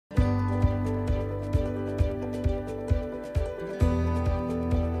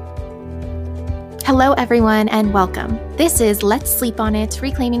Hello, everyone, and welcome. This is Let's Sleep on It,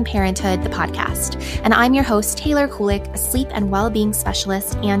 Reclaiming Parenthood, the podcast, and I'm your host, Taylor Kulik, a sleep and well-being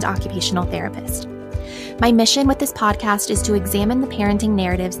specialist and occupational therapist. My mission with this podcast is to examine the parenting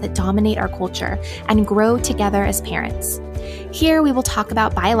narratives that dominate our culture and grow together as parents. Here, we will talk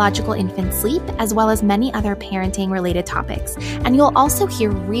about biological infant sleep, as well as many other parenting-related topics, and you'll also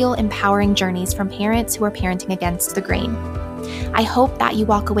hear real empowering journeys from parents who are parenting against the grain. I hope that you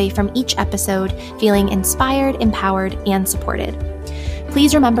walk away from each episode feeling inspired, empowered, and supported.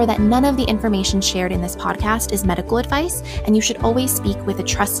 Please remember that none of the information shared in this podcast is medical advice, and you should always speak with a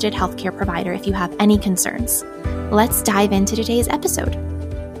trusted healthcare provider if you have any concerns. Let's dive into today's episode.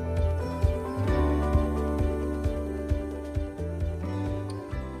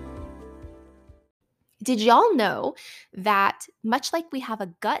 Did y'all know that much like we have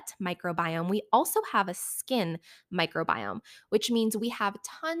a gut microbiome, we also have a skin microbiome, which means we have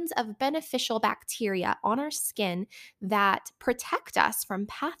tons of beneficial bacteria on our skin that protect us from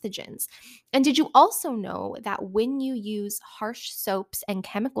pathogens. And did you also know that when you use harsh soaps and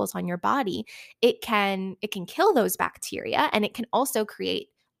chemicals on your body, it can kill those bacteria, and it can also create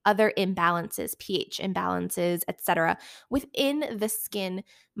other imbalances, pH imbalances, etc., within the skin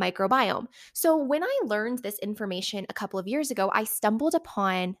microbiome. So when I learned this information a couple of years ago, I stumbled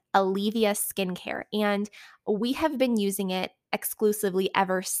upon Alivia skincare, and we have been using it exclusively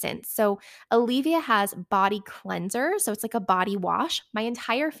ever since. So Alivia has body cleanser, so it's like a body wash. My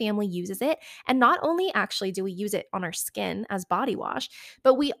entire family uses it, and not only actually do we use it on our skin as body wash,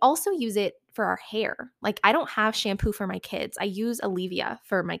 but we also use it for our hair. Like, I don't have shampoo for my kids. I use Alivia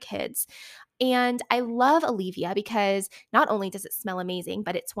for my kids. And I love Alivia because not only does it smell amazing,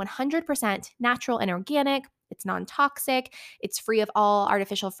 but it's 100% natural and organic. It's non-toxic. It's free of all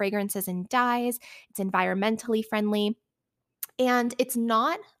artificial fragrances and dyes. It's environmentally friendly. And it's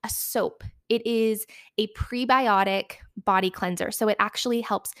not a soap. It is a prebiotic body cleanser. So it actually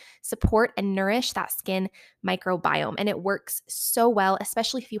helps support and nourish that skin microbiome. And it works so well,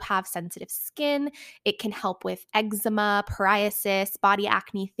 especially if you have sensitive skin. It can help with eczema, psoriasis, body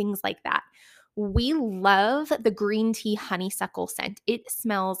acne, things like that. We love the green tea honeysuckle scent. It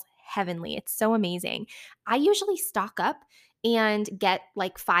smells heavenly. It's so amazing. I usually stock up and get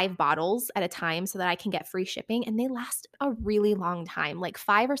like 5 bottles at a time so that I can get free shipping, and they last a really long time. Like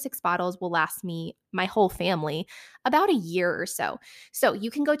 5 or 6 bottles will last me, my whole family, about a year or so. So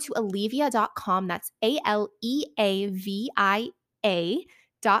you can go to alivia.com, that's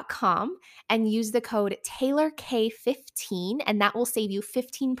ALEAVIA.com, and use the code TaylorK15, and that will save you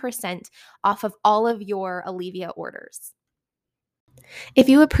 15% off of all of your Alivia orders. If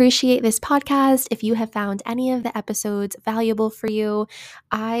you appreciate this podcast, if you have found any of the episodes valuable for you,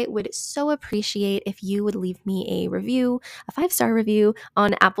 I would so appreciate if you would leave me a review, a 5-star review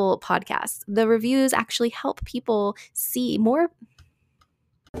on Apple Podcasts. The reviews actually help people see more.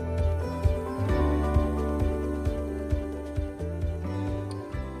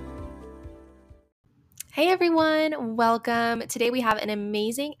 Hey everyone, welcome. Today we have an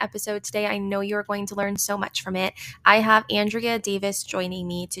amazing episode. Today I know you're going to learn so much from it. I have Andrea Davis joining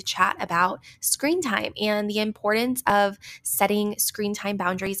me to chat about screen time and the importance of setting screen time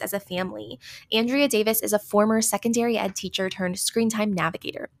boundaries as a family. Andrea Davis is a former secondary ed teacher turned screen time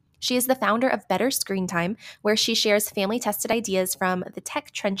navigator. She is the founder of Better Screen Time, where she shares family-tested ideas from the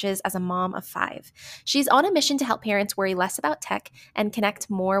tech trenches as a mom of 5. She's on a mission to help parents worry less about tech and connect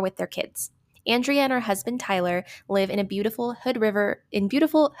more with their kids. Andrea and her husband Tyler live in beautiful Hood River,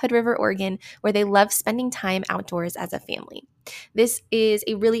 Oregon, where they love spending time outdoors as a family. This is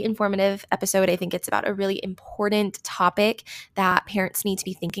a really informative episode. I think it's about a really important topic that parents need to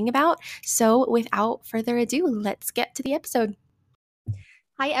be thinking about. So without further ado, let's get to the episode.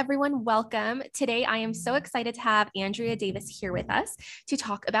 Hi, everyone. Welcome. Today, I am so excited to have Andrea Davis here with us to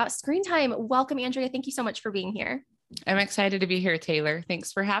talk about screen time. Welcome, Andrea. Thank you so much for being here. I'm excited to be here, Taylor.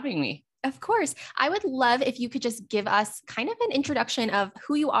 Thanks for having me. Of course. I would love if you could just give us kind of an introduction of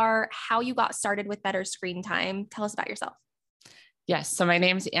who you are, how you got started with Better Screen Time. Tell us about yourself. Yes. So my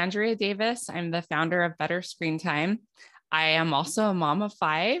name is Andrea Davis. I'm the founder of Better Screen Time. I am also a mom of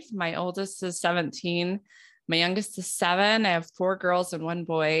 5. My oldest is 17. My youngest is 7. I have 4 girls and 1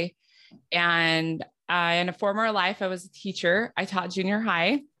 boy. And in a former life, I was a teacher. I taught junior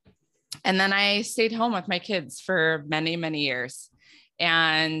high. And then I stayed home with my kids for many, many years.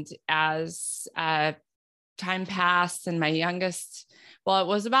 And as time passed and my youngest, well, it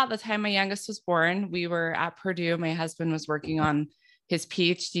was about the time my youngest was born, we were at Purdue. My husband was working on his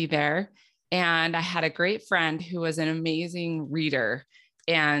PhD there. And I had a great friend who was an amazing reader.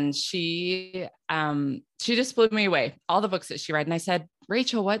 And she just blew me away, all the books that she read. And I said,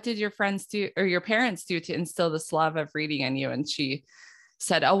 Rachel, what did your friends do or your parents do to instill this love of reading in you? And she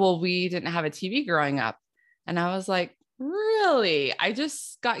said, oh, well, we didn't have a TV growing up. And I was like, really? I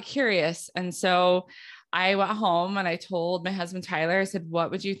just got curious. And so I went home and I told my husband, Tyler, I said,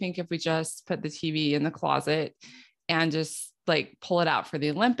 what would you think if we just put the TV in the closet and just like pull it out for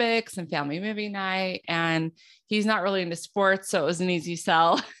the Olympics and family movie night? And he's not really into sports, so it was an easy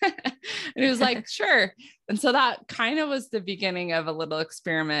sell. And he was like, sure. And so that kind of was the beginning of a little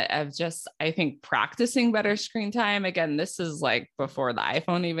experiment of just, I think, practicing better screen time. Again, this is like before the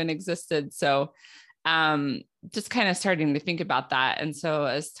iPhone even existed. So just kind of starting to think about that. And so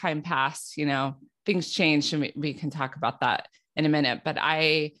as time passed, you know, things changed, and we can talk about that in a minute. But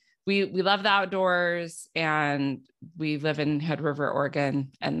we love the outdoors, and we live in Hood River,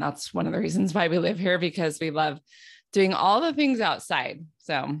 Oregon. And that's one of the reasons why we live here, because we love doing all the things outside.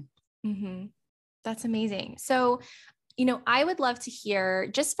 So That's amazing. So, you know, I would love to hear,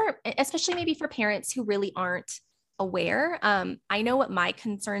 just for, especially maybe for parents who really aren't aware. I know what my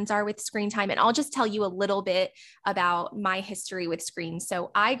concerns are with screen time, and I'll just tell you a little bit about my history with screens. So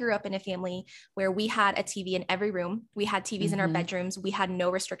I grew up in a family where we had a TV in every room. We had TVs in our bedrooms. We had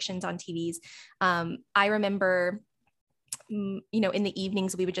no restrictions on TVs. I remember, you know, in the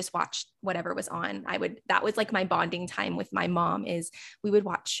evenings, we would just watch whatever was on. That was like my bonding time with my mom, is we would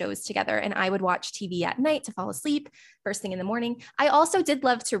watch shows together, and I would watch TV at night to fall asleep first thing in the morning. I also did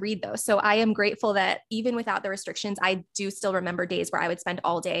love to read though. So I am grateful that even without the restrictions, I do still remember days where I would spend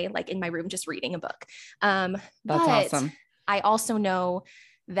all day like in my room, just reading a book. That's but awesome. I also know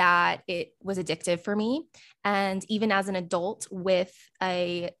that it was addictive for me. And even as an adult with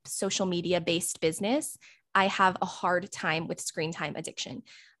a social media based business, I have a hard time with screen time addiction.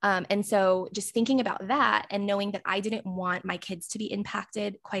 And so just thinking about that and knowing that I didn't want my kids to be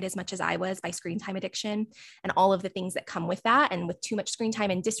impacted quite as much as I was by screen time addiction and all of the things that come with that, and with too much screen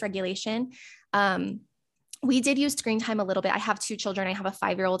time and dysregulation, we did use screen time a little bit. I have two children. I have a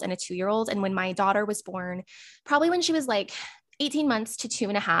 5-year-old and a 2-year-old. And when my daughter was born, probably when she was like 18 months to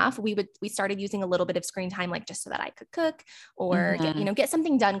 2.5, we started using a little bit of screen time, like just so that I could cook or get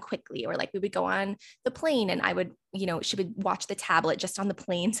something done quickly. Or like we would go on the plane and I would, she would watch the tablet just on the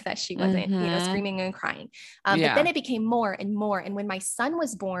plane so that she wasn't, screaming and crying. But then it became more and more. And when my son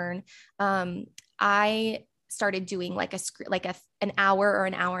was born, I started doing like an hour or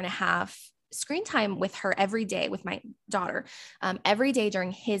an hour and a half screen time with her every day, with my daughter, every day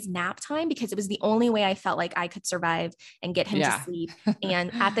during his nap time, because it was the only way I felt like I could survive and get him to sleep.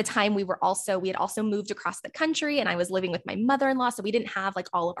 And at the time we had also moved across the country, and I was living with my mother-in-law. So we didn't have like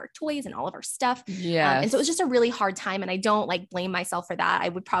all of our toys and all of our stuff. And so it was just a really hard time. And I don't like blame myself for that. I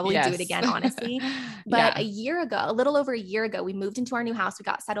would probably do it again, honestly. But a little over a year ago, we moved into our new house, we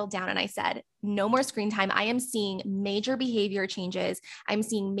got settled down, and I said, no more screen time. I am seeing major behavior changes. I'm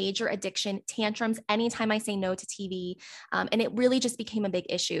seeing major addiction, tantrums anytime I say no to TV. And it really just became a big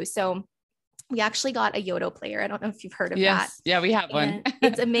issue. So we actually got a Yoto player. I don't know if you've heard of that. Yeah, we have one.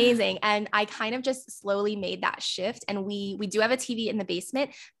 It's amazing. And I kind of just slowly made that shift. And we do have a TV in the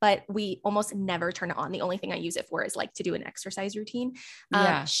basement, but we almost never turn it on. The only thing I use it for is like to do an exercise routine.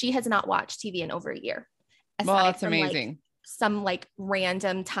 She has not watched TV in over a year. Well, that's amazing. Some like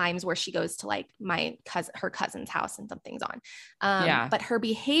random times where she goes to like her cousin's house and something's on. But her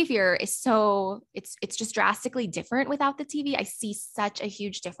behavior is it's just drastically different without the TV. I see such a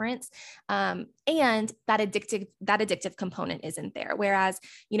huge difference. And that addictive component isn't there. Whereas,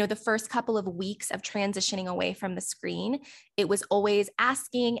 the first couple of weeks of transitioning away from the screen, it was always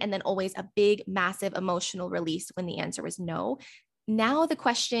asking and then always a big, massive emotional release when the answer was no. Now the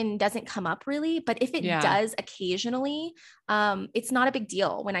question doesn't come up really, but if it does occasionally, it's not a big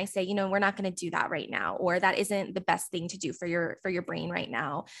deal when I say, we're not going to do that right now, or that isn't the best thing to do for your brain right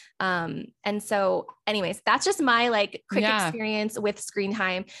now. And so anyways, that's just my like quick experience with screen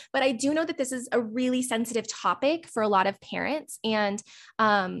time. But I do know that this is a really sensitive topic for a lot of parents. And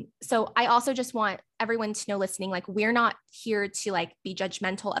so I also just want everyone to know listening, like, we're not here to like be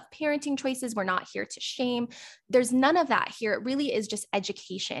judgmental of parenting choices. We're not here to shame. There's none of that here. It really is just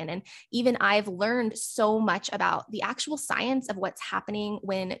education. And even I've learned so much about the actual science of what's happening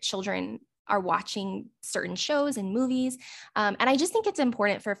when children are watching certain shows and movies. And I just think it's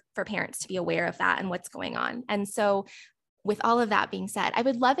important for parents to be aware of that and what's going on. And so with all of that being said, I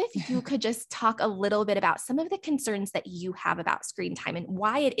would love if you could just talk a little bit about some of the concerns that you have about screen time and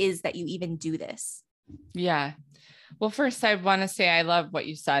why it is that you even do this. Yeah. Well, first I want to say, I love what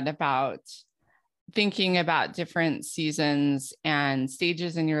you said about thinking about different seasons and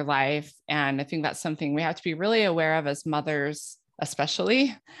stages in your life. And I think that's something we have to be really aware of as mothers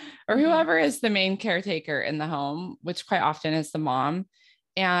especially, or whoever is the main caretaker in the home, which quite often is the mom.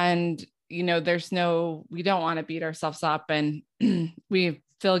 And, we don't want to beat ourselves up, and we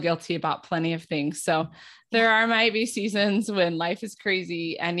feel guilty about plenty of things. So might be seasons when life is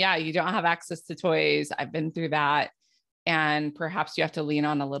crazy and you don't have access to toys. I've been through that. And perhaps you have to lean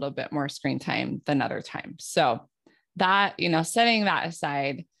on a little bit more screen time than other times. So that, setting that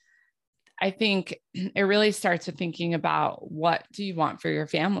aside, I think it really starts with thinking about what do you want for your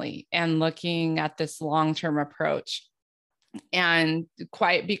family and looking at this long-term approach. And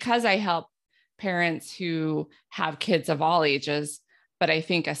because I help parents who have kids of all ages, but I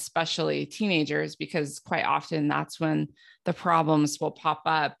think especially teenagers, because quite often that's when the problems will pop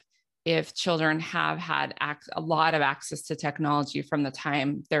up if children have had a lot of access to technology from the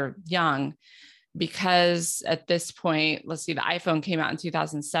time they're young. Because at this point, let's see, the iPhone came out in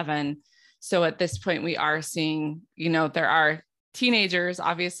 2007. So at this point, we are seeing, there are teenagers,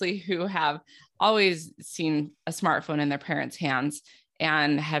 obviously, who have always seen a smartphone in their parents' hands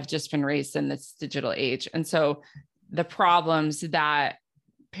and have just been raised in this digital age. And so the problems that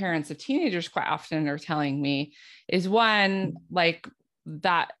parents of teenagers quite often are telling me is, one, like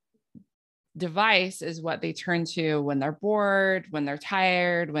that device is what they turn to when they're bored, when they're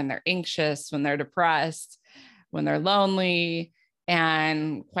tired, when they're anxious, when they're depressed, when they're lonely.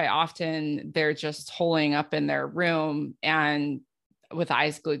 And quite often they're just holing up in their room and with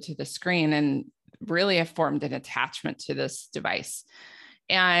eyes glued to the screen, and really have formed an attachment to this device.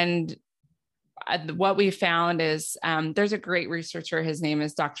 And what we found is there's a great researcher. His name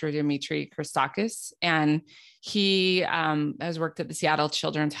is Dr. Dimitri Christakis, and he has worked at the Seattle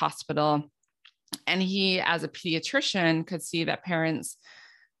Children's Hospital. And he, as a pediatrician, could see that parents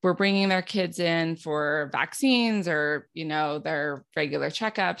were bringing their kids in for vaccines or, their regular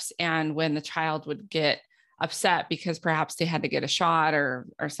checkups. And when the child would get upset because perhaps they had to get a shot or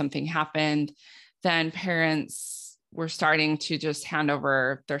something happened, then parents were starting to just hand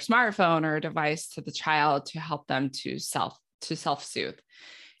over their smartphone or a device to the child to help them to self-soothe.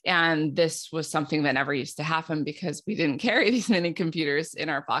 And this was something that never used to happen because we didn't carry these many computers in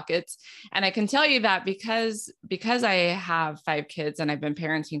our pockets. And I can tell you that because I have 5 kids and I've been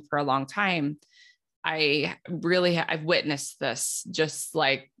parenting for a long time, I've witnessed this just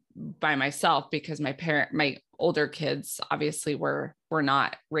like by myself, because my older kids obviously were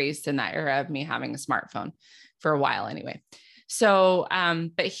not raised in that era of me having a smartphone for a while anyway. So,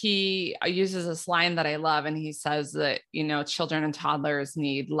 but he uses this line that I love, and he says that, children and toddlers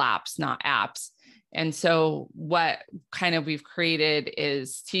need laps, not apps. And so what kind of we've created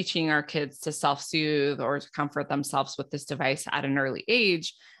is teaching our kids to self-soothe or to comfort themselves with this device at an early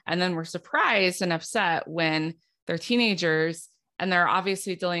age. And then we're surprised and upset when they're teenagers and they're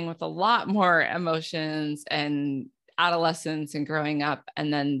obviously dealing with a lot more emotions and adolescence and growing up,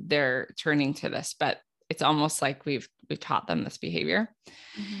 and then they're turning to this. But it's almost like we've taught them this behavior.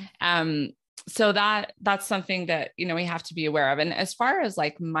 Mm-hmm. So that's something that, we have to be aware of. And as far as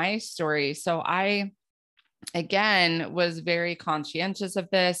like my story, so I, again, was very conscientious of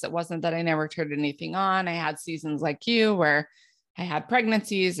this. It wasn't that I never turned anything on. I had seasons like you where I had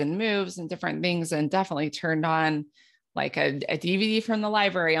pregnancies and moves and different things, and definitely turned on like a DVD from the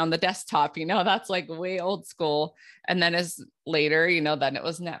library on the desktop, that's like way old school. And then as later, then it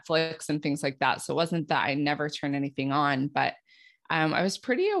was Netflix and things like that. So it wasn't that I never turned anything on, but I was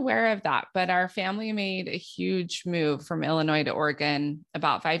pretty aware of that. But our family made a huge move from Illinois to Oregon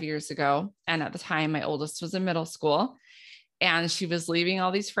about 5 years ago. And at the time, my oldest was in middle school, and she was leaving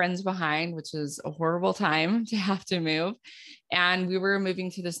all these friends behind, which is a horrible time to have to move. And we were moving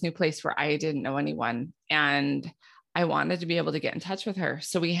to this new place where I didn't know anyone. And I wanted to be able to get in touch with her.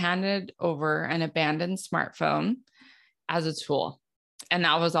 So we handed over an abandoned smartphone as a tool. And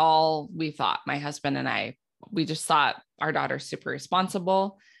that was all we thought. My husband and I, we just thought our daughter's super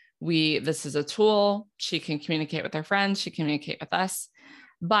responsible. This is a tool. She can communicate with her friends. She can communicate with us.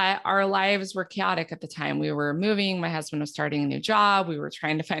 But our lives were chaotic at the time. We were moving. My husband was starting a new job. We were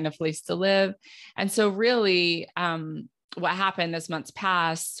trying to find a place to live. And so really, what happened as months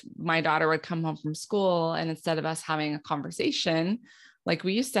passed, my daughter would come home from school, and instead of us having a conversation like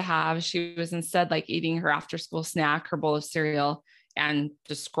we used to have, she was instead like eating her after school snack, her bowl of cereal, and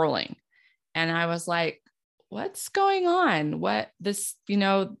just scrolling. And I was like, what's going on?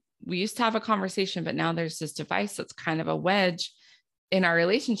 We used to have a conversation, but now there's this device that's kind of a wedge in our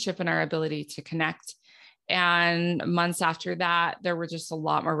relationship and our ability to connect. And months after that, there were just a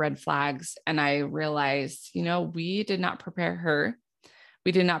lot more red flags. And I realized, we did not prepare her.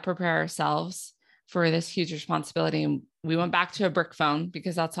 We did not prepare ourselves for this huge responsibility. And we went back to a brick phone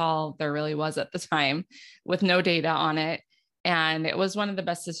because that's all there really was at the time, with no data on it. And it was one of the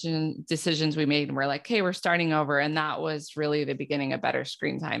best decisions we made. And we're like, hey, we're starting over. And that was really the beginning of better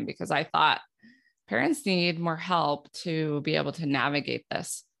screen time, because I thought parents need more help to be able to navigate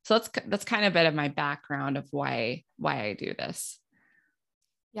this. So that's kind of a bit of my background of why I do this.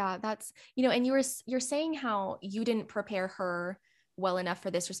 Yeah, that's, and you're saying how you didn't prepare her well enough for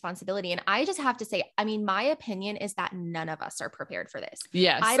this responsibility. And I just have to say, I mean, my opinion is that none of us are prepared for this.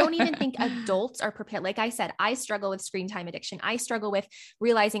 Yes. I don't even think adults are prepared. Like I said, I struggle with screen time addiction. I struggle with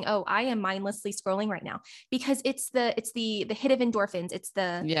realizing, oh, I am mindlessly scrolling right now, because it's the hit of endorphins. It's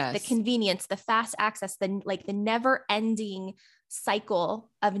the convenience, the fast access, the never ending cycle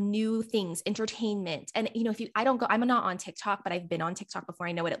of new things, entertainment. And I'm not on TikTok, but I've been on TikTok before.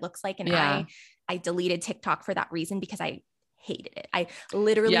 I know what it looks like. And I deleted TikTok for that reason, because I hated it. I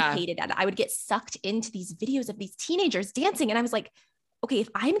literally hated it. I would get sucked into these videos of these teenagers dancing. And I was like, okay, if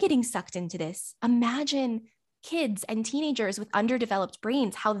I'm getting sucked into this, imagine kids and teenagers with underdeveloped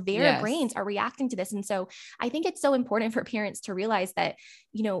brains, how their brains are reacting to this. And so I think it's so important for parents to realize that,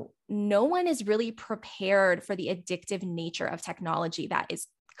 no one is really prepared for the addictive nature of technology that is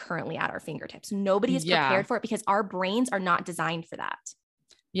currently at our fingertips. Nobody is prepared for it, because our brains are not designed for that.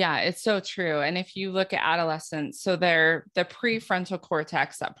 Yeah, it's so true. And if you look at adolescents, so the prefrontal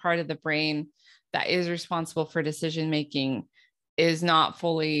cortex, that part of the brain that is responsible for decision making, is not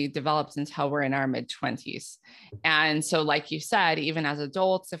fully developed until we're in our mid-20s. And so, like you said, even as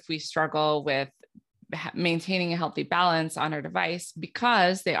adults, if we struggle with maintaining a healthy balance on our device,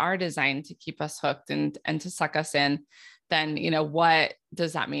 because they are designed to keep us hooked and to suck us in, then, what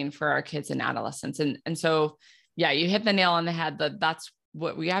does that mean for our kids and adolescents? And so, yeah, you hit the nail on the head. That's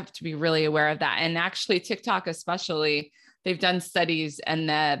what we have to be really aware of that. And actually TikTok, especially, they've done studies, and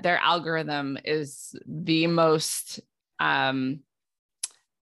their algorithm is the most, I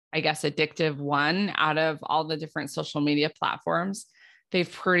guess, addictive one out of all the different social media platforms.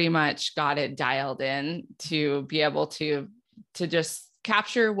 They've pretty much got it dialed in to be able to just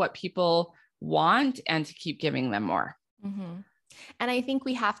capture what people want and to keep giving them more. Mm-hmm. And I think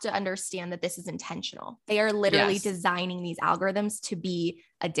we have to understand that this is intentional. They are literally designing these algorithms to be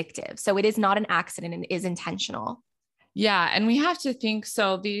addictive. So it is not an accident, and it is intentional. Yeah. And we have to think,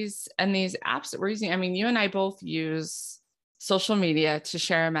 so these apps that we're using, I mean, you and I both use social media to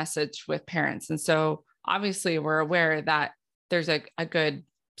share a message with parents. And so obviously we're aware that there's a good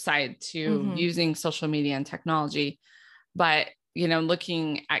side to using social media and technology, but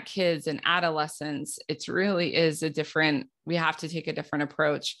looking at kids and adolescents, it really is we have to take a different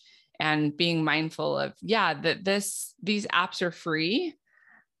approach, and being mindful of, that these apps are free,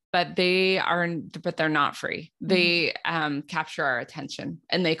 but they're not free. They capture our attention,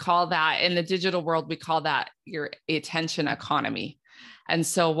 and they call that, in the digital world, we call that your attention economy. And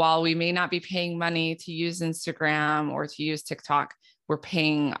so while we may not be paying money to use Instagram or to use TikTok, we're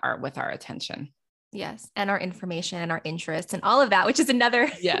paying with our attention. Yes. And our information and our interests and all of that, which is another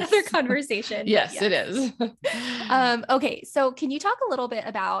conversation. Yes, it is. Okay. So can you talk a little bit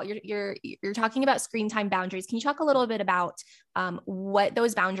about you're talking about screen time boundaries. Can you talk a little bit about what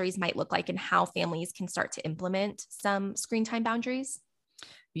those boundaries might look like and how families can start to implement some screen time boundaries?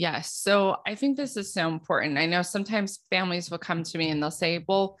 Yes. So I think this is so important. I know sometimes families will come to me and they'll say,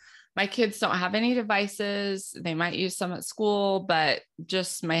 well, my kids don't have any devices. They might use some at school, but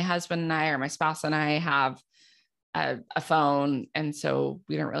just my husband and I, or my spouse and I, have a phone. And so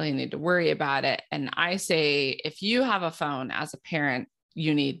we don't really need to worry about it. And I say, if you have a phone as a parent,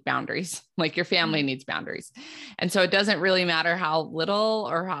 you need boundaries, like your family needs boundaries. And so it doesn't really matter how little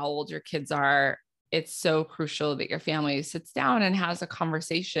or how old your kids are. It's so crucial that your family sits down and has a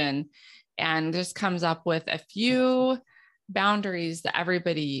conversation and just comes up with a few boundaries that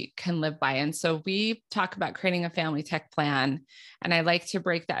everybody can live by. And so we talk about creating a family tech plan, and I like to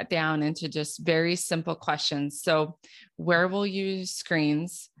break that down into just very simple questions. So where will you use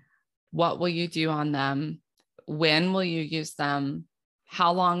screens? What will you do on them? When will you use them?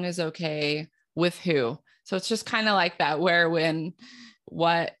 How long is okay? With who? So it's just kind of like that, where, when,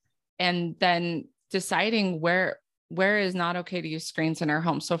 what, and then deciding where is not okay to use screens in our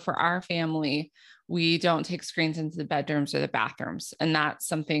home. So for our family, we don't take screens into the bedrooms or the bathrooms. And that's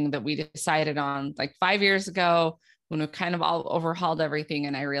something that we decided on like 5 years ago, when we kind of all overhauled everything.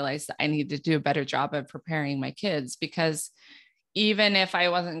 And I realized that I need to do a better job of preparing my kids, because even if I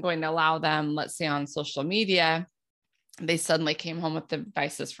wasn't going to allow them, let's say on social media, they suddenly came home with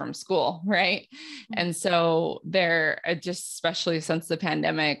devices from school, right? And so they're just, especially since the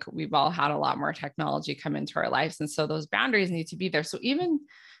pandemic, we've all had a lot more technology come into our lives. And so those boundaries need to be there. So even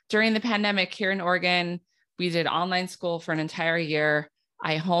during the pandemic here in Oregon, we did online school for an entire year.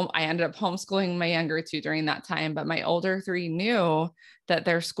 I ended up homeschooling my younger two during that time, but my older three knew that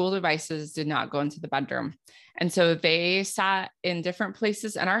their school devices did not go into the bedroom. And so they sat in different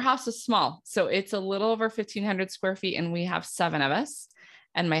places, and our house is small. So it's a little over 1,500 square feet, and we have 7 of us.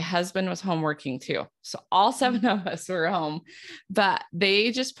 And my husband was home working too. So all 7 of us were home, but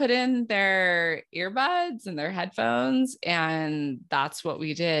they just put in their earbuds and their headphones, and that's what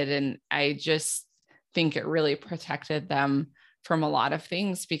we did. And I just think it really protected them from a lot of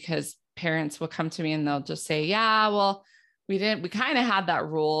things, because parents will come to me and they'll just say, yeah, well, we kind of had that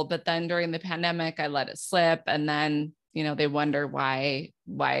rule, but then during the pandemic, I let it slip. And then, they wonder why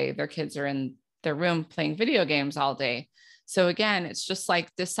their kids are in their room playing video games all day. So again, it's just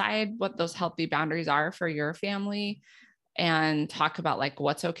like, decide what those healthy boundaries are for your family, and talk about like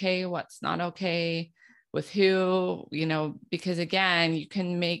what's okay, what's not okay, with who, because again, you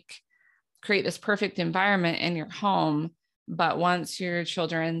can create this perfect environment in your home. But once your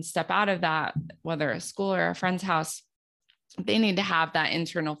children step out of that, whether a school or a friend's house, they need to have that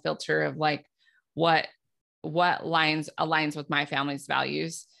internal filter of like, what aligns with my family's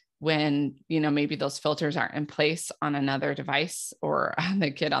values, when, maybe those filters aren't in place on another device, or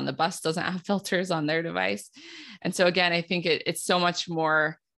the kid on the bus doesn't have filters on their device. And so again, I think it's so much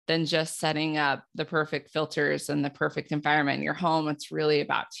more than just setting up the perfect filters and the perfect environment in your home. It's really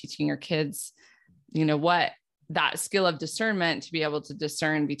about teaching your kids, what that skill of discernment, to be able to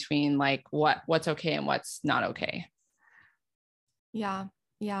discern between like what's okay and what's not okay. Yeah.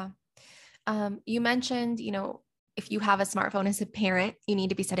 Yeah. You mentioned, if you have a smartphone as a parent, you need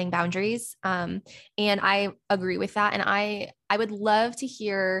to be setting boundaries. And I agree with that. And I would love to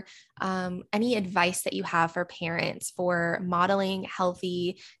hear any advice that you have for parents for modeling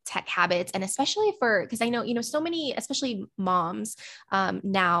healthy tech habits. And especially because I know, so many, especially moms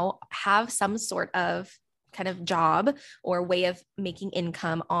now have some sort of kind of job or way of making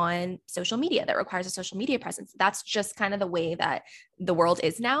income on social media that requires a social media presence. That's just kind of the way that the world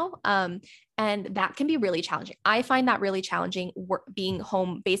is now. And that can be really challenging. I find that really challenging, being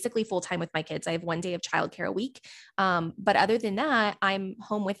home basically full time with my kids. I have 1 day of childcare a week. But other than that, I'm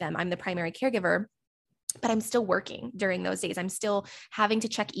home with them. I'm the primary caregiver, but I'm still working during those days. I'm still having to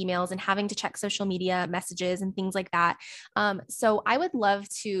check emails and having to check social media messages and things like that. So I would love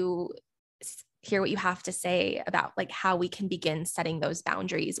to hear what you have to say about like how we can begin setting those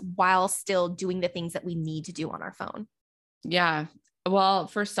boundaries while still doing the things that we need to do on our phone. Yeah. Well,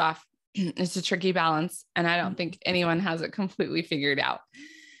 first off, it's a tricky balance, and I don't think anyone has it completely figured out.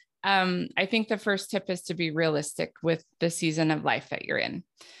 I think the first tip is to be realistic with the season of life that you're in.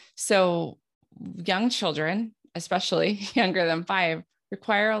 So young children, especially younger than 5,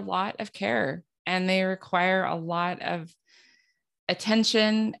 require a lot of care, and they require a lot of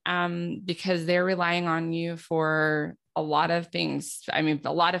attention, because they're relying on you for a lot of things. I mean,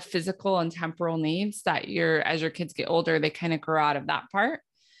 a lot of physical and temporal needs that as your kids get older, they kind of grow out of that part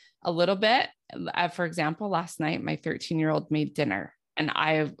a little bit. For example, last night, my 13-year-old made dinner, and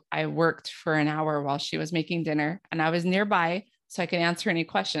I worked for an hour while she was making dinner, and I was nearby so I could answer any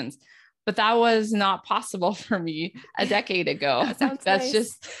questions. But that was not possible for me a decade ago. That sounds That's nice.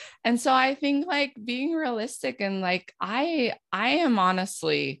 just, and so I think like being realistic, and like, I am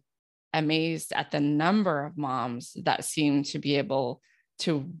honestly amazed at the number of moms that seem to be able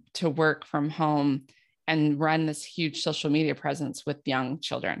to work from home and run this huge social media presence with young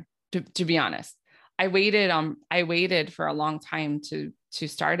children. To be honest, I waited for a long time to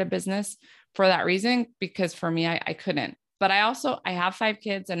start a business for that reason, because for me, I couldn't. But I have 5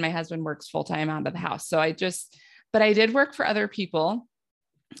 kids, and my husband works full time out of the house. So but I did work for other people.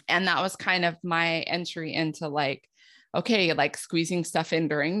 And that was kind of my entry into like, okay, like squeezing stuff in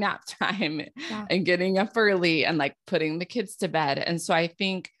during nap time, Yeah. and getting up early, and like putting the kids to bed. And so I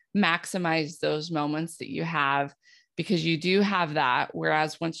think maximize those moments that you have, because you do have that.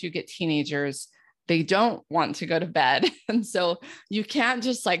 Whereas once you get teenagers, they don't want to go to bed. And so you can't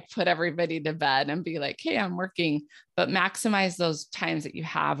just like put everybody to bed and be like, hey, I'm working, but maximize those times that you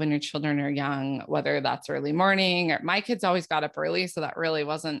have when your children are young, whether that's early morning, or my kids always got up early, so that really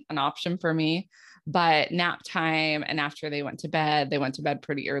wasn't an option for me. But nap time, and after they went to bed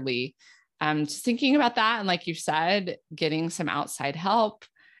pretty early. Just thinking about that. And like you said, getting some outside help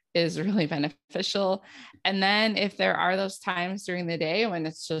is really beneficial. And then if there are those times during the day when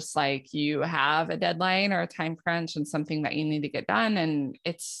it's just like you have a deadline or a time crunch and something that you need to get done, and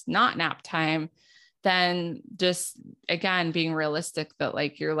it's not nap time, then just, again, being realistic that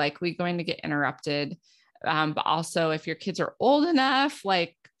like you're likely going to get interrupted. But also if your kids are old enough,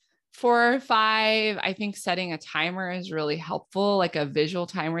 like 4 or 5, I think setting a timer is really helpful, like a visual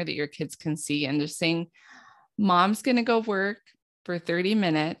timer that your kids can see, and just saying, mom's going to go work. for 30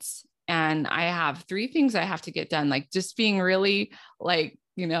 minutes and I have 3 things I have to get done, like just being really like,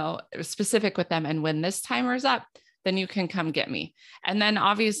 specific with them. And when this timer's up, then you can come get me. And then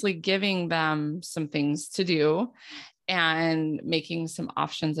obviously giving them some things to do and making some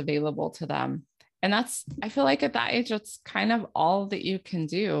options available to them. And I feel like at that age, that's kind of all that you can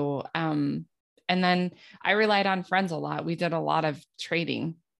do. And then I relied on friends a lot. We did a lot of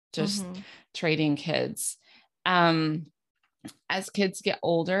trading, just trading kids. As kids get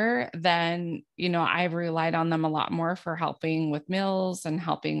older, then, I've relied on them a lot more for helping with meals and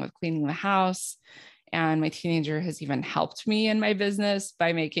helping with cleaning the house. And my teenager has even helped me in my business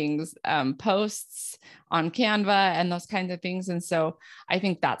by making posts on Canva and those kinds of things. And so I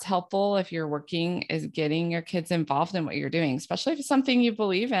think that's helpful if you're working, is getting your kids involved in what you're doing, especially if it's something you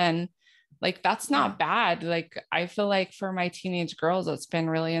believe in. Like, that's not bad. Like, I feel like for my teenage girls, it's been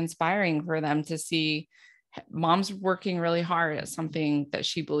really inspiring for them to see mom's working really hard at something that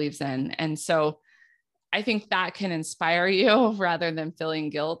she believes in. And so I think that can inspire you rather than feeling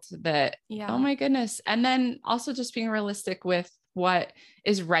guilt that, oh my goodness. And then also just being realistic with what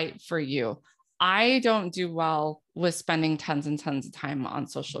is right for you. I don't do well with spending tons and tons of time on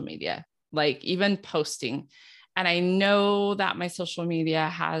social media, like even posting. And I know that my social media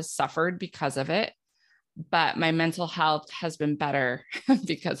has suffered because of it, but my mental health has been better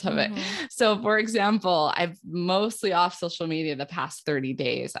because of it. So for example, I've mostly off social media the past 30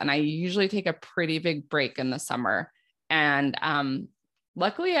 days, and I usually take a pretty big break in the summer. And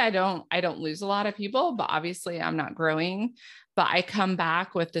luckily I don't lose a lot of people, but obviously I'm not growing, but I come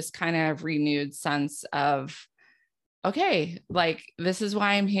back with this kind of renewed sense of, okay, like this is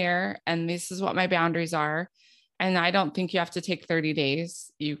why I'm here and this is what my boundaries are. And I don't think you have to take 30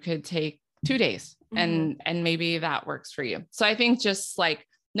 days. You could take 2 days and maybe that works for you. So I think just like,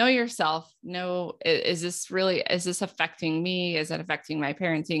 know yourself. Know, is this affecting me? Is it affecting my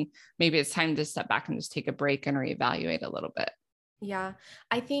parenting? Maybe it's time to step back and just take a break and reevaluate a little bit. Yeah.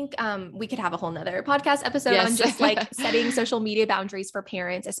 I think we could have a whole nother podcast episode on just like setting social media boundaries for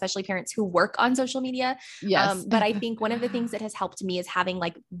parents, especially parents who work on social media. Yes. But I think one of the things that has helped me is having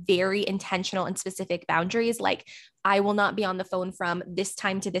like very intentional and specific boundaries. Like, I will not be on the phone from this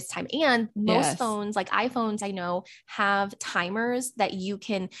time to this time. And most phones, like iPhones, I know, have timers that you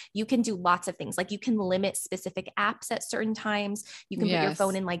can do lots of things. Like, you can limit specific apps at certain times. You can put your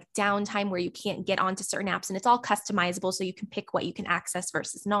phone in like downtime where you can't get onto certain apps, and it's all customizable. So you can pick what you can access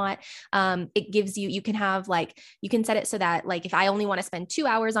versus not. It gives you can have like, you can set it so that like, if I only want to spend 2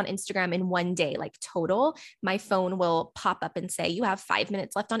 hours on Instagram in one day, like total, my phone will pop up and say, you have 5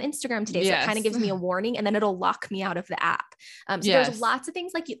 minutes left on Instagram today. So it kind of gives me a warning, and then it'll lock me out of the app. So there's lots of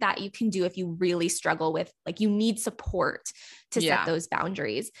things like that you can do if you really struggle with, like, you need support to set those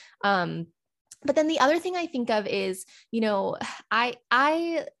boundaries. But then the other thing I think of is,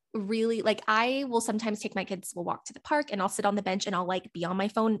 I really like, I will sometimes take my kids, we'll walk to the park and I'll sit on the bench and I'll like be on my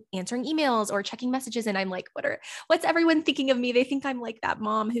phone answering emails or checking messages. And I'm like, what's everyone thinking of me? They think I'm like that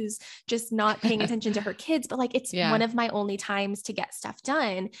mom who's just not paying attention to her kids, but like, it's one of my only times to get stuff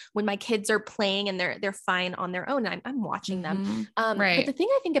done when my kids are playing and they're fine on their own. And I'm watching them. But the thing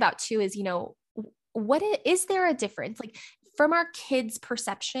I think about too is, is there a difference? Like, from our kids'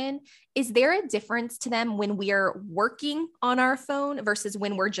 perception, is there a difference to them when we are working on our phone versus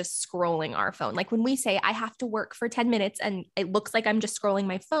when we're just scrolling our phone? Like, when we say, I have to work for 10 minutes and it looks like I'm just scrolling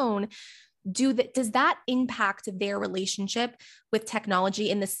my phone, does that impact their relationship with technology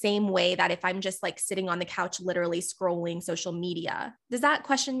in the same way that if I'm just like sitting on the couch, literally scrolling social media? Does that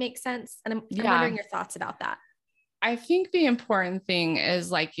question make sense? And I'm wondering your thoughts about that. I think the important thing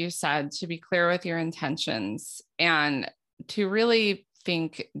is, like you said, to be clear with your intentions and to really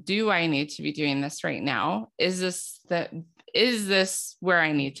think, do I need to be doing this right now? Is this where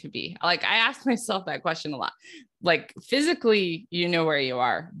I need to be? Like, I ask myself that question a lot. Like, physically, you know where you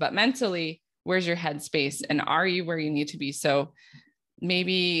are, but mentally, where's your headspace and are you where you need to be? So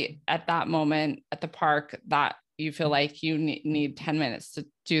maybe at that moment at the park that you feel like you need 10 minutes to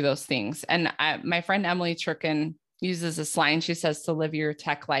do those things. And my friend Emily Trickin uses this line. She says to live your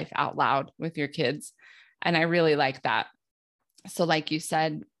tech life out loud with your kids. And I really like that. So like you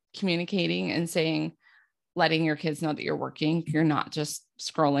said, communicating and saying, letting your kids know that you're working, you're not just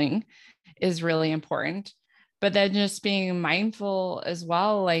scrolling, is really important. But then just being mindful as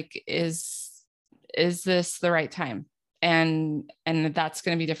well, like, is this the right time? And that's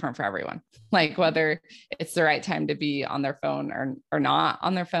going to be different for everyone. Like, whether it's the right time to be on their phone or not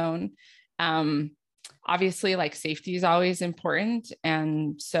on their phone. Obviously, like, safety is always important.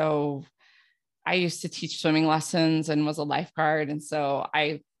 And so I used to teach swimming lessons and was a lifeguard. And so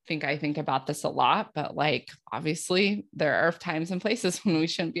I think I think about this a lot, but like, obviously there are times and places when we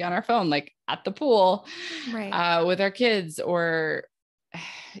shouldn't be on our phone, like at the pool, Right. with our kids, or,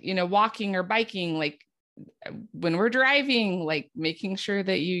 walking or biking, like when we're driving, like making sure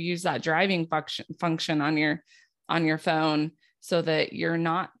that you use that driving function on your phone so that you're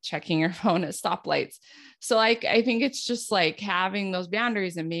not checking your phone at stoplights. So like, I think it's just like having those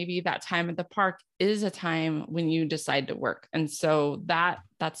boundaries, and maybe that time at the park is a time when you decide to work. And so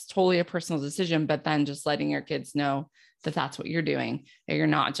that's totally a personal decision, but then just letting your kids know that that's what you're doing, that you're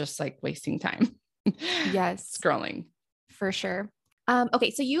not just like wasting time Yes, scrolling. for sure.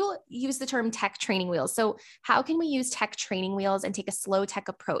 Okay, so you use the term tech training wheels. So, how can we use tech training wheels and take a slow tech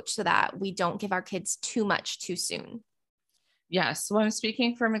approach so that we don't give our kids too much too soon? Yes. Well, I'm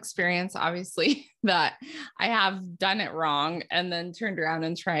speaking from experience, obviously, that I have done it wrong and then turned around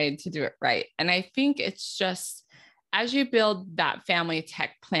and tried to do it right. And I think it's just as you build that family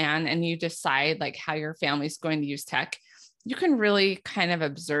tech plan and you decide like how your family's going to use tech, you can really kind of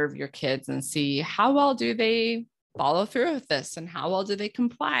observe your kids and see how well do they follow through with this, and how well do they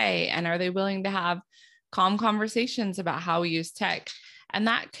comply, and are they willing to have calm conversations about how we use tech. And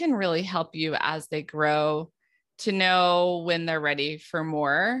that can really help you as they grow to know when they're ready for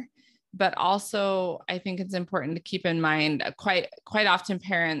more. But also, I think it's important to keep in mind, quite often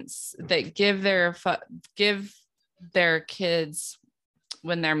parents that give their kids,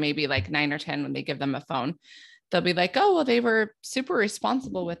 when they're maybe like 9 or 10, when they give them a phone, they'll be like, oh, well, they were super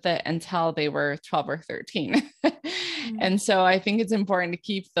responsible with it until they were 12 or 13. Mm. And so I think it's important to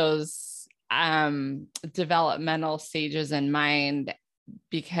keep those developmental stages in mind,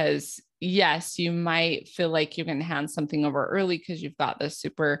 because yes, you might feel like you can hand something over early because you've got this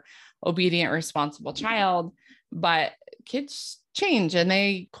super obedient, responsible child, but kids change, and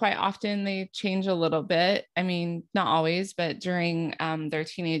they quite often they change a little bit. I mean, not always, but during their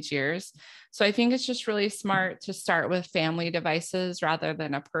teenage years. So I think it's just really smart to start with family devices rather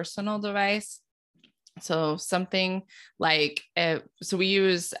than a personal device. So something like, so we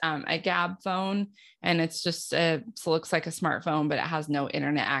use a Gab phone, and it's just, so it looks like a smartphone, but it has no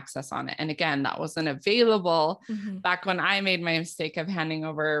internet access on it. And again, that wasn't available Mhm. back when I made my mistake of handing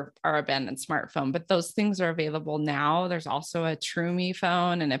over our abandoned smartphone, but those things are available now. There's also a TrueMe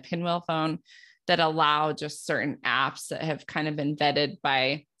phone and a Pinwheel phone that allow just certain apps that have kind of been vetted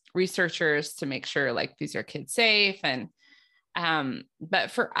by researchers to make sure like these are kid safe. And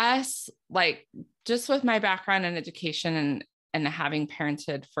but for us, like just with my background in education and having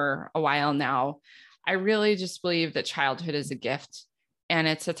parented for a while now, I really just believe that childhood is a gift, and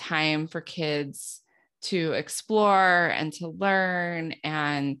it's a time for kids to explore and to learn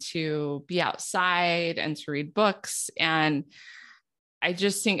and to be outside and to read books. And I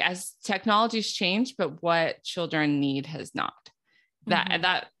just think as technology's changed, but what children need has not. Mhm.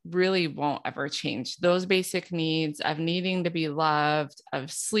 That really won't ever change. Those basic needs of needing to be loved,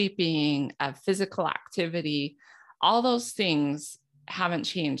 of sleeping, of physical activity, all those things haven't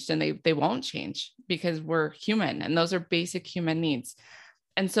changed, and they won't change because we're human, and those are basic human needs.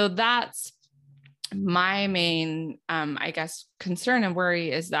 And so that's my main I guess concern and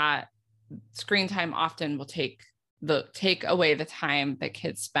worry, is that screen time often will take away the time that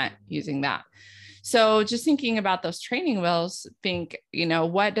kids spent using that. So just thinking about those training wheels, think,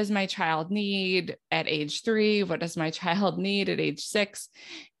 what does my child need at age 3? What does my child need at age 6?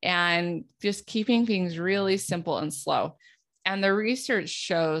 And just keeping things really simple and slow. And the research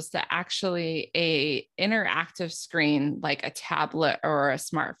shows that actually a interactive screen like a tablet or a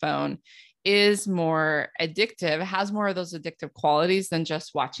smartphone is more addictive, has more of those addictive qualities than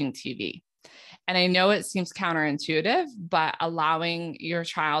just watching TV. And I know it seems counterintuitive, but allowing your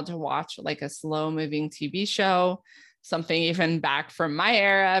child to watch like a slow moving TV show, something even back from my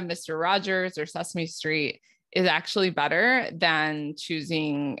era, Mr. Rogers or Sesame Street, is actually better than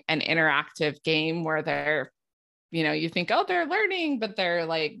choosing an interactive game where you think, oh, they're learning, but they're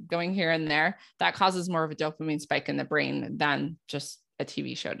like going here and there. That causes more of a dopamine spike in the brain than just a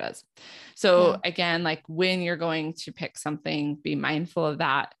TV show does. So Yeah. again, like when you're going to pick something, be mindful of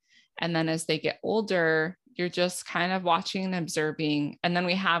that. And then as they get older, you're just kind of watching and observing. And then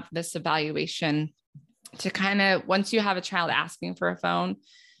we have this evaluation to kind of, once you have a child asking for a phone,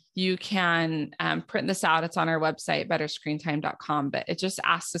 you can print this out. It's on our website, betterscreentime.com, but it just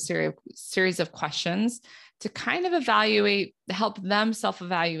asks a series of questions to kind of help them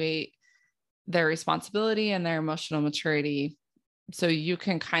self-evaluate their responsibility and their emotional maturity. So you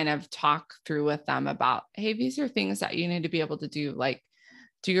can kind of talk through with them about, hey, these are things that you need to be able to do, like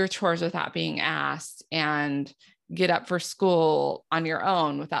do your chores without being asked, and get up for school on your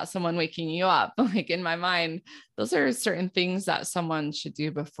own without someone waking you up. Like in my mind, those are certain things that someone should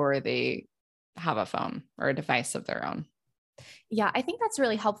do before they have a phone or a device of their own. Yeah, I think that's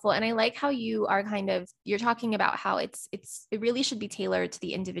really helpful. And I like how you are you're talking about how it really should be tailored to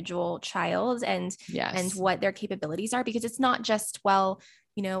the individual child and Yes. what their capabilities are, because it's not just, well,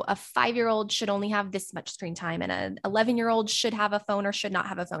 a 5-year-old should only have this much screen time and an 11-year-old should have a phone or should not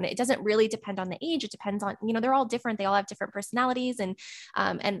have a phone. It doesn't really depend on the age. It depends on, they're all different. They all have different personalities. And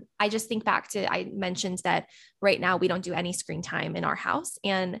I just think back to, I mentioned that right now we don't do any screen time in our house.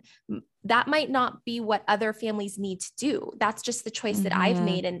 And that might not be what other families need to do. That's just the choice that I've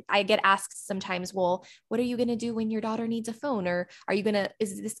made. And I get asked sometimes, well, what are you going to do when your daughter needs a phone? Or is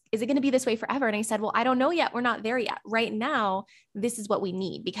it going to be this way forever? And I said, well, I don't know yet. We're not there yet. Right now, this is what we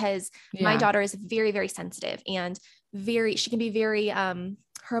need, because my daughter is very, very sensitive and she can be very,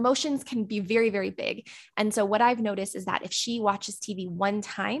 her emotions can be very, very big. And so what I've noticed is that if she watches TV one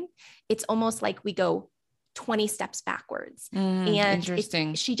time, it's almost like we go 20 steps backwards.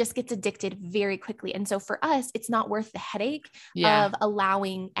 And she just gets addicted very quickly. And so for us, it's not worth the headache of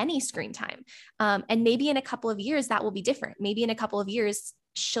allowing any screen time. And maybe in a couple of years, that will be different. Maybe in a couple of years,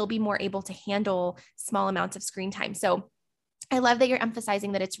 she'll be more able to handle small amounts of screen time. So I love that you're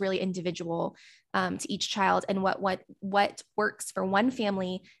emphasizing that it's really individual to each child, and what works for one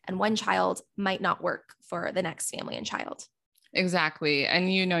family and one child might not work for the next family and child. Exactly.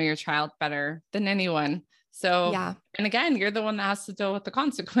 And you know your child better than anyone. So, and again, you're the one that has to deal with the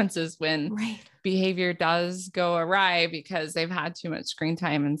consequences when behavior does go awry because they've had too much screen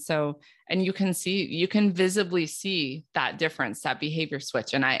time. And so, and you can visibly see that difference, that behavior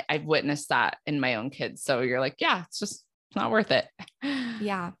switch. And I've witnessed that in my own kids. So you're like, yeah, it's not worth it.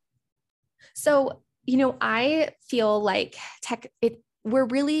 Yeah. So, I feel like we're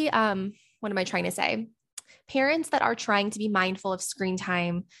really, what am I trying to say? Parents that are trying to be mindful of screen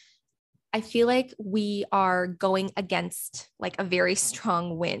time, I feel like we are going against like a very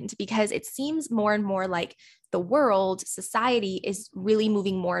strong wind, because it seems more and more like society is really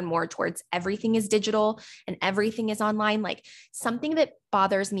moving more and more towards everything is digital and everything is online. Like, something that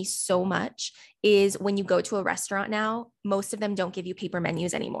bothers me so much is when you go to a restaurant now, most of them don't give you paper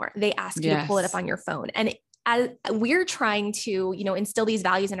menus anymore. They ask you to pull it up on your phone. And as we're trying to, instill these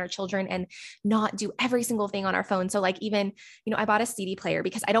values in our children and not do every single thing on our phone. So like, even, I bought a CD player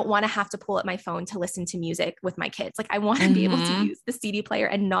because I don't want to have to pull up my phone to listen to music with my kids. Like, I want to be able to use the CD player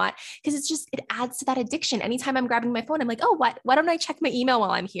and not, because it adds to that addiction. Anytime I'm grabbing my phone, I'm like, oh, why don't I check my email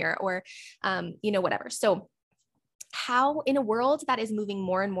while I'm here? Or, whatever. So how, in a world that is moving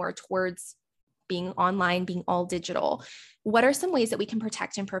more and more towards being online, being all digital, what are some ways that we can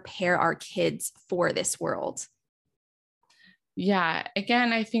protect and prepare our kids for this world? Yeah.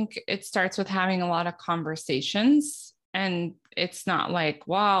 Again, I think it starts with having a lot of conversations, and it's not like,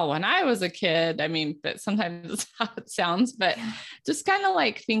 wow, when I was a kid, I mean, but sometimes it's how it sounds, but just kind of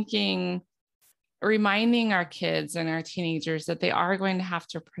like reminding our kids and our teenagers that they are going to have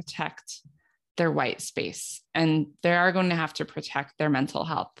to protect their white space, and they are going to have to protect their mental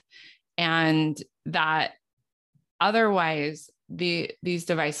health. And that otherwise these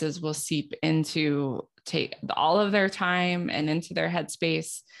devices will seep into take all of their time and into their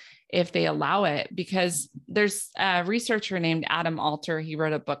headspace if they allow it. Because there's a researcher named Adam Alter. He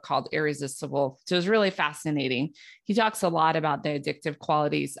wrote a book called Irresistible. So it was really fascinating. He talks a lot about the addictive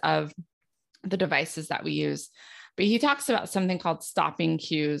qualities of the devices that we use, but he talks about something called stopping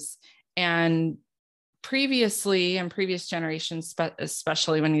cues. And previously, in previous generations,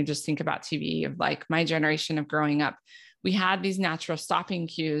 especially when you just think about TV, of like my generation of growing up, we had these natural stopping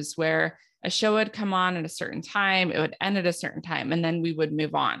cues where a show would come on at a certain time, it would end at a certain time, and then we would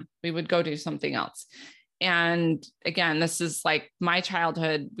move on. We would go do something else. And again, this is like my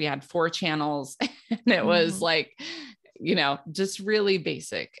childhood. We had 4 channels and it was like, just really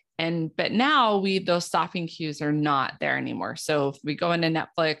basic. But now those stopping cues are not there anymore. So if we go into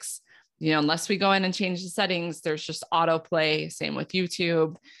Netflix, unless we go in and change the settings, there's just autoplay. Same with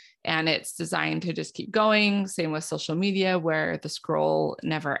YouTube. And it's designed to just keep going. Same with social media, where the scroll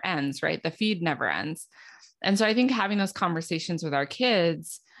never ends, right? The feed never ends. And so I think having those conversations with our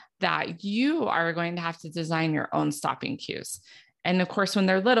kids, that you are going to have to design your own stopping cues. And of course, when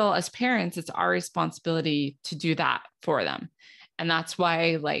they're little, as parents, it's our responsibility to do that for them. And that's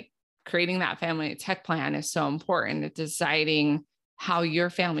why like creating that family tech plan is so important at deciding how your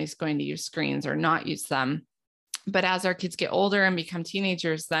family is going to use screens or not use them. But as our kids get older and become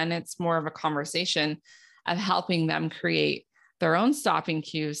teenagers, then it's more of a conversation of helping them create their own stopping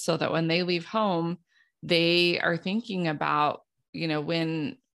cues so that when they leave home, they are thinking about,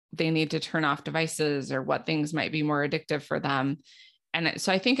 when they need to turn off devices or what things might be more addictive for them.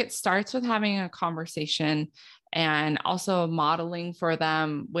 So I think it starts with having a conversation and also modeling for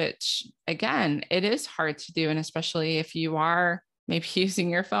them, which again, it is hard to do. And especially if you are maybe using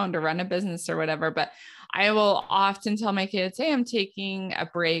your phone to run a business or whatever, but I will often tell my kids, hey, I'm taking a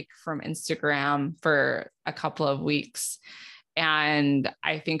break from Instagram for a couple of weeks. And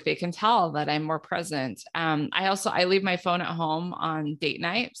I think they can tell that I'm more present. I leave my phone at home on date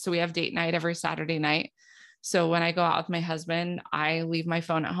night. So we have date night every Saturday night. So when I go out with my husband, I leave my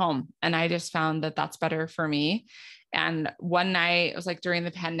phone at home, and I just found that that's better for me. And one night, it was like during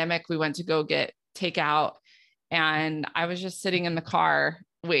the pandemic, we went to go get takeout, and I was just sitting in the car.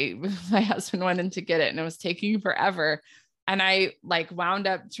 My husband went in to get it, and it was taking forever. And I like wound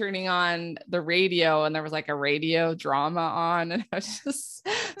up turning on the radio, and there was like a radio drama on, and I was just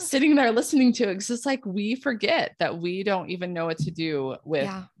sitting there listening to it. It's just like, we forget that we don't even know what to do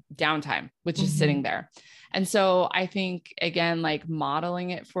with downtime, which is sitting there. And so I think, again, like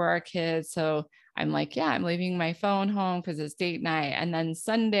modeling it for our kids. So I'm like, yeah, I'm leaving my phone home because it's date night. And then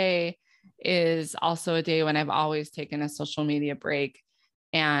Sunday is also a day when I've always taken a social media break.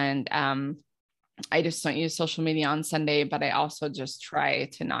 And I just don't use social media on Sunday, but I also just try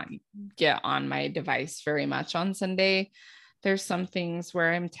to not get on my device very much on Sunday. There's some things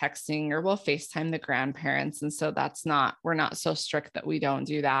where I'm texting or we'll FaceTime the grandparents. And so we're not so strict that we don't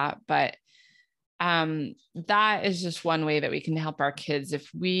do that. But that is just one way that we can help our kids if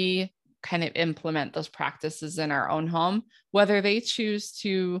we kind of implement those practices in our own home, whether they choose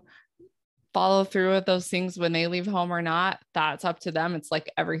to follow through with those things when they leave home or not, that's up to them. It's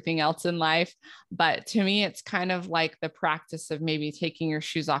like everything else in life. But to me, it's kind of like the practice of maybe taking your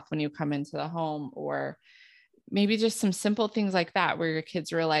shoes off when you come into the home, or maybe just some simple things like that, where your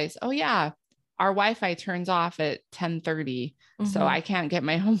kids realize, oh yeah, our Wi-Fi turns off at 10:30. So I can't get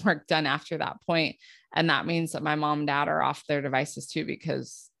my homework done after that point. And that means that my mom and dad are off their devices too,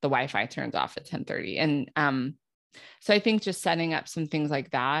 because the Wi-Fi turns off at 10:30. And so I think just setting up some things like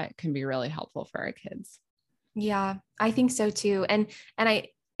that can be really helpful for our kids. Yeah, I think so too. And I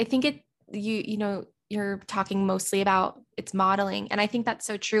think you're talking mostly about it's modeling. And I think that's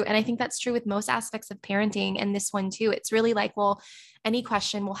so true. And I think that's true with most aspects of parenting, and this one too. It's really like, well, any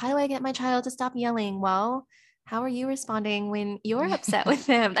question, well, how do I get my child to stop yelling? Well, how are you responding when you're upset with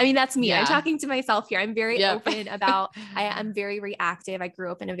them? I mean, that's me. I'm talking to myself here. I'm very open about, I'm very reactive. I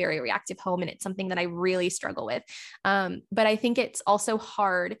grew up in a very reactive home, and it's something that I really struggle with. But I think it's also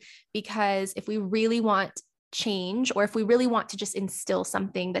hard because if we really want change, or if we really want to just instill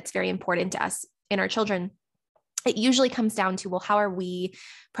something that's very important to us in our children, it usually comes down to, well, how are we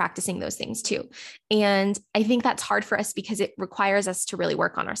practicing those things too? And I think that's hard for us because it requires us to really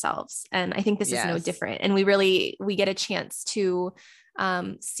work on ourselves. And I think this is no different. And we get a chance to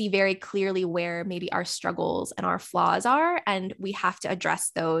see very clearly where maybe our struggles and our flaws are. And we have to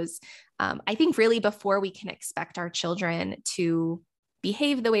address those. I think really before we can expect our children to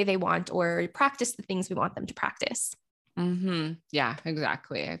behave the way they want or practice the things we want them to practice. Mm-hmm. Yeah,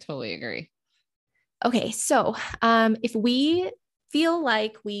 exactly. I totally agree. Okay, so if we feel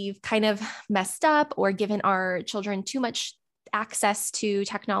like we've kind of messed up or given our children too much access to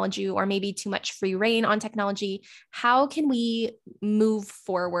technology, or maybe too much free reign on technology, how can we move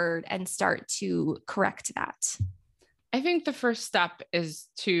forward and start to correct that? I think the first step is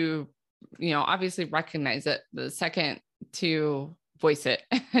to, obviously recognize it. The second, to voice it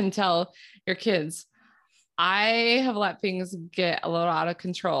and tell your kids, I have let things get a little out of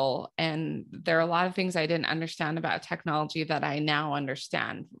control. And there are a lot of things I didn't understand about technology that I now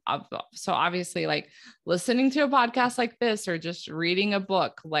understand. So obviously, like listening to a podcast like this, or just reading a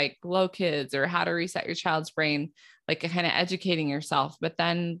book like Glow Kids or How to Reset Your Child's Brain, like kind of educating yourself, but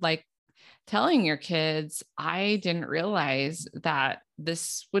then like telling your kids, I didn't realize that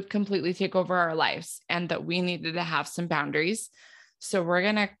this would completely take over our lives and that we needed to have some boundaries. So we're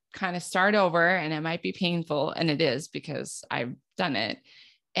going to kind of start over, and it might be painful, and it is because I've done it.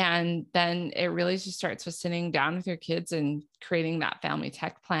 And then it really just starts with sitting down with your kids and creating that family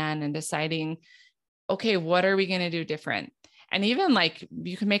tech plan and deciding, okay, what are we going to do different? And even like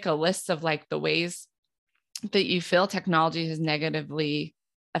you can make a list of like the ways that you feel technology has negatively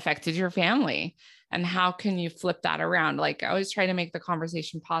affected your family, and how can you flip that around? Like I always try to make the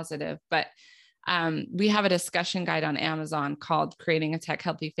conversation positive, but we have a discussion guide on Amazon called Creating a Tech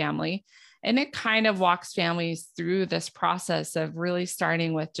Healthy Family. And it kind of walks families through this process of really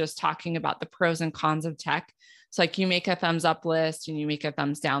starting with just talking about the pros and cons of tech. So like you make a thumbs up list and you make a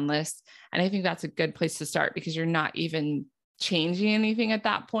thumbs down list. And I think that's a good place to start, because you're not even changing anything at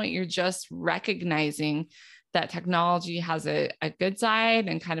that point. You're just recognizing that technology has a good side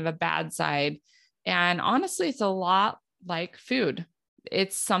and kind of a bad side. And honestly, it's a lot like food.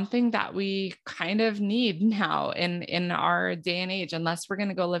 It's something that we kind of need now in our day and age, unless we're going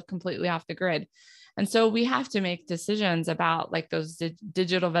to go live completely off the grid. And so we have to make decisions about like those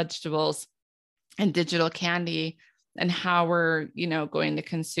digital vegetables and digital candy and how we're, going to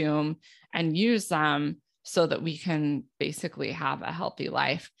consume and use them so that we can basically have a healthy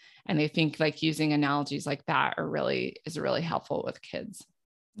life. And I think like using analogies like that is really helpful with kids.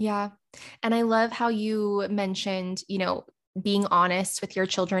 Yeah. And I love how you mentioned, being honest with your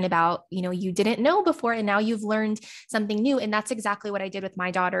children about, you didn't know before and now you've learned something new. And that's exactly what I did with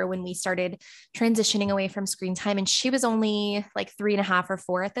my daughter when we started transitioning away from screen time. And she was only like 3.5 or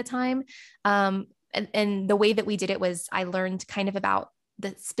 4 at the time. And the way that we did it was I learned kind of about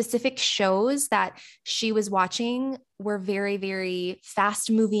the specific shows that she was watching were very, very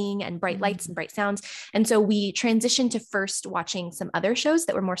fast moving and bright lights and bright sounds. And so we transitioned to first watching some other shows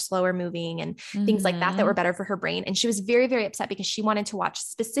that were more slower moving and things like that were better for her brain. And she was very, very upset because she wanted to watch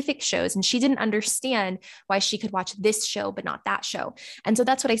specific shows and she didn't understand why she could watch this show, but not that show. And so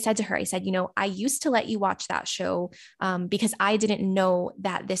that's what I said to her. I said, I used to let you watch that show because I didn't know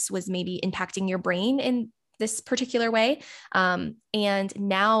that this was maybe impacting your brain in this particular way. And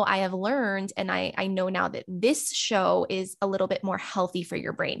now I have learned, and I know now that this show is a little bit more healthy for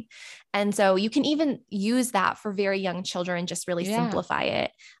your brain. And so you can even use that for very young children, just really simplify it.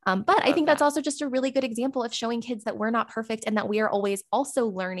 But I think that's also just a really good example of showing kids that we're not perfect and that we are always also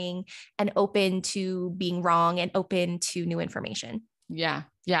learning and open to being wrong and open to new information. Yeah.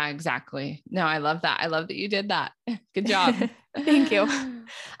 Yeah, exactly. No, I love that. I love that you did that. Good job. Thank you.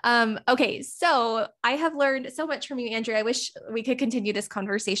 Okay. So I have learned so much from you, Andrea. I wish we could continue this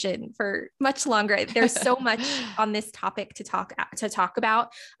conversation for much longer. There's so much on this topic to talk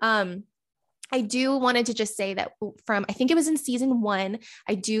about. I do wanted to just say that I think it was in season 1,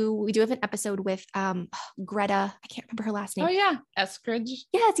 we do have an episode with Greta. I can't remember her last name. Oh yeah. Eskridge.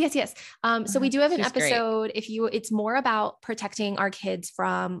 Yes. So we do have an episode. Great. It's more about protecting our kids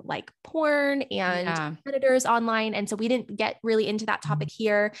from like porn and predators online. And so we didn't get really into that topic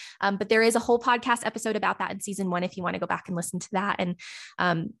here. But there is a whole podcast episode about that in season 1, if you want to go back and listen to that. And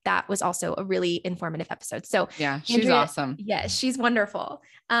that was also a really informative episode. So yeah, she's awesome. Yes, she's wonderful.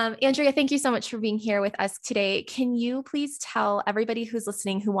 Andrea, thank you so much for being here with us today. Can you please tell everybody who's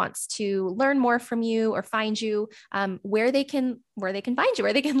listening who wants to learn more from you or find you, where they can find you,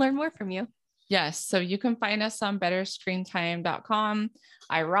 where they can learn more from you? Yes. So you can find us on betterscreentime.com.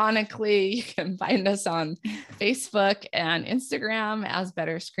 Ironically, you can find us on Facebook and Instagram as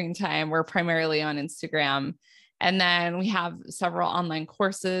Better Screen Time. We're primarily on Instagram. And then we have several online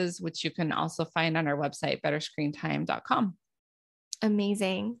courses, which you can also find on our website, betterscreentime.com.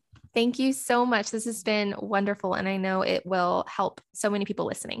 Amazing. Thank you so much. This has been wonderful. And I know it will help so many people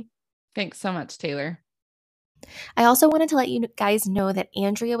listening. Thanks so much, Taylor. I also wanted to let you guys know that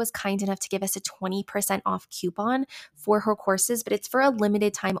Andrea was kind enough to give us a 20% off coupon for her courses, but it's for a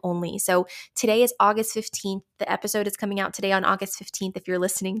limited time only. So today is August 15th. The episode is coming out today on August 15th. If you're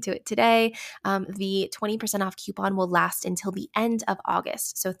listening to it today, the 20% off coupon will last until the end of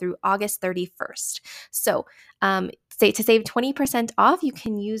August. So through August 31st. So, to save 20% off, you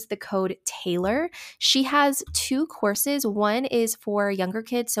can use the code Taylor. She has 2 courses. One is for younger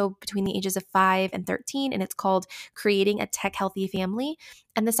kids, so between the ages of 5 and 13, and it's called Creating a Tech Healthy Family.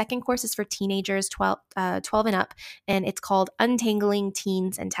 And the second course is for teenagers 12 and up, and it's called Untangling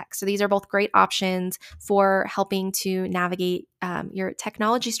Teens and Tech. So these are both great options for helping to navigate your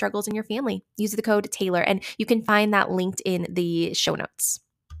technology struggles in your family. Use the code Taylor, and you can find that linked in the show notes.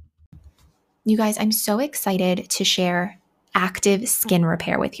 You guys, I'm so excited to share Active Skin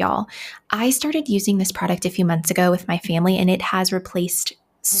Repair with y'all. I started using this product a few months ago with my family, and it has replaced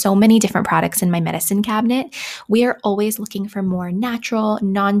so many different products in my medicine cabinet. We are always looking for more natural,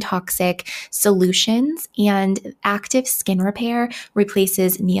 non-toxic solutions, and Active Skin Repair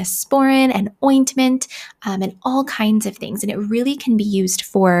replaces Neosporin and ointment and all kinds of things. And it really can be used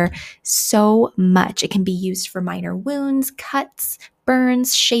for so much. It can be used for minor wounds, cuts,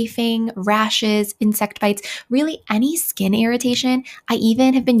 burns, chafing, rashes, insect bites, really any skin irritation. I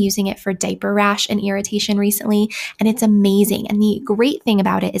even have been using it for diaper rash and irritation recently, and it's amazing. And the great thing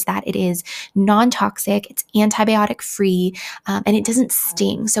about it is that it is non-toxic, it's antibiotic free, and it doesn't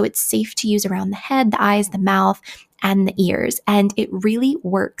sting. So it's safe to use around the head, the eyes, the mouth, and the ears, and it really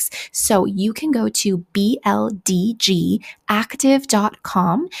works. So you can go to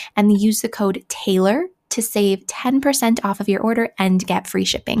bldgactive.com and use the code Taylor to save 10% off of your order and get free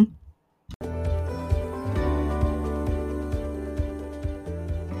shipping.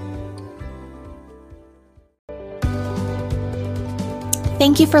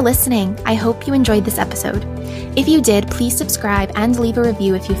 Thank you for listening. I hope you enjoyed this episode. If you did, please subscribe and leave a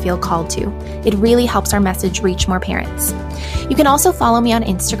review if you feel called to. It really helps our message reach more parents. You can also follow me on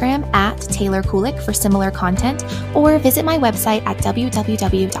Instagram at Taylor Kulik for similar content, or visit my website at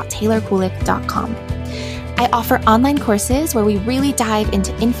www.taylorkulik.com. I offer online courses where we really dive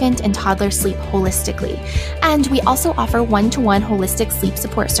into infant and toddler sleep holistically. And we also offer one-to-one holistic sleep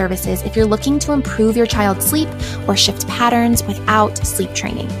support services if you're looking to improve your child's sleep or shift patterns without sleep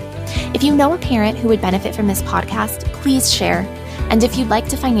training. If you know a parent who would benefit from this podcast, please share. And if you'd like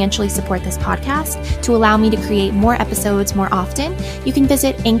to financially support this podcast to allow me to create more episodes more often, you can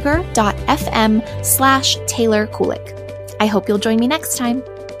visit anchor.fm/Taylor Kulik. I hope you'll join me next time.